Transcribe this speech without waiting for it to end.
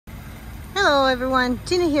Hello everyone,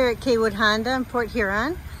 Tina here at Kaywood Honda in Port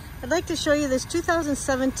Huron. I'd like to show you this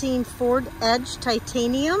 2017 Ford Edge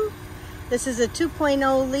Titanium. This is a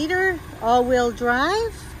 2.0 liter all-wheel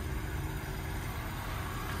drive.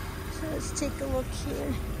 So let's take a look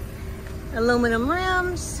here. Aluminum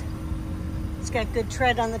rims. It's got good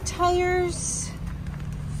tread on the tires.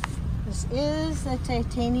 This is a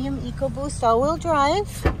Titanium EcoBoost all-wheel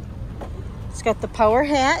drive. It's got the power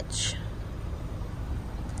hatch.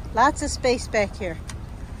 Lots of space back here.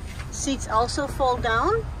 Seats also fold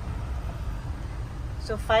down.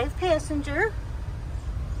 So 5 passenger.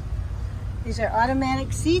 These are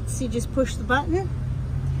automatic seats. You just push the button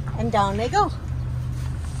and down they go.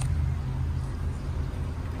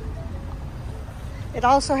 It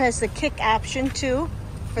also has the kick option too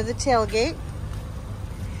for the tailgate.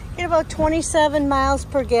 Get about 27 miles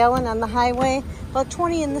per gallon on the highway, about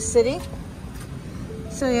 20 in the city.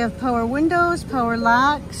 So you have power windows, power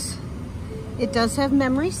locks. It does have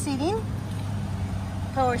memory seating,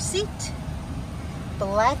 power seat,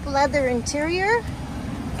 black leather interior.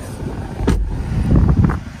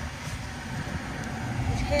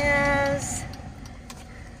 It has,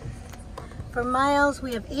 for miles,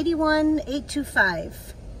 we have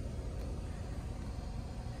 81,825.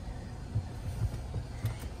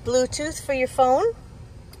 Bluetooth for your phone.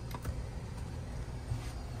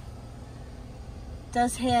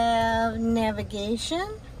 Does have navigation,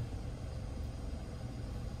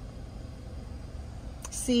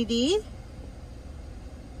 CD,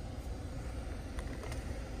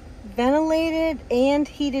 ventilated and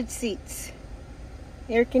heated seats,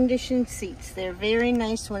 air conditioned seats. They're very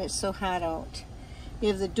nice when it's so hot out. You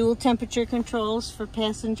have the dual temperature controls for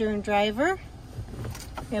passenger and driver.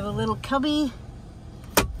 You have a little cubby,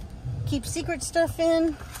 keep secret stuff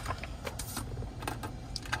in.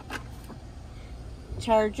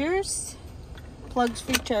 Chargers, plugs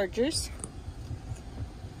for chargers.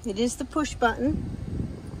 It is the push button.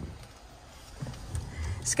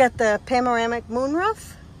 It's got the panoramic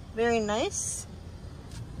moonroof, very nice.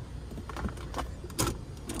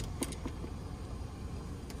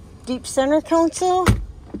 Deep center console,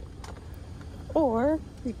 or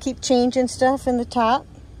you keep changing stuff in the top.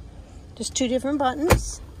 Just 2 different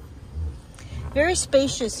buttons. Very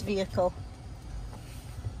spacious vehicle.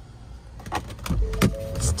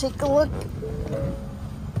 Let's take a look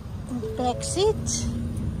in the back seat.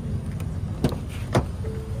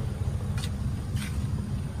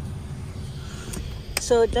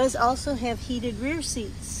 So it does also have heated rear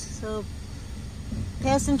seats. So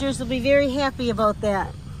passengers will be very happy about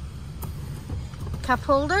that. Cup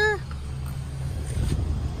holder.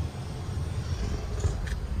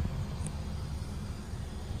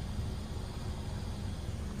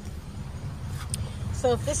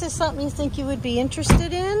 So if this is something you think you would be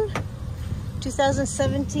interested in,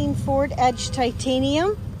 2017 Ford Edge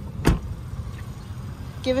Titanium,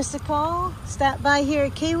 give us a call. Stop by here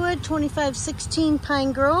at Kaywood, 2516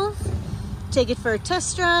 Pine Grove. Take it for a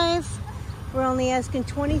test drive. We're only asking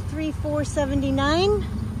 $23,479.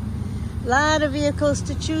 A lot of vehicles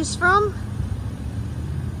to choose from.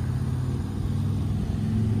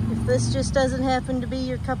 If this just doesn't happen to be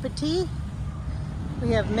your cup of tea,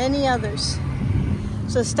 we have many others.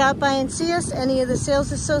 So stop by and see us. Any of the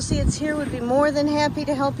sales associates here would be more than happy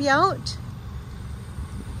to help you out.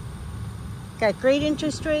 Got great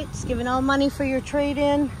interest rates, giving all money for your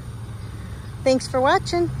trade-in. Thanks for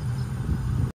watching.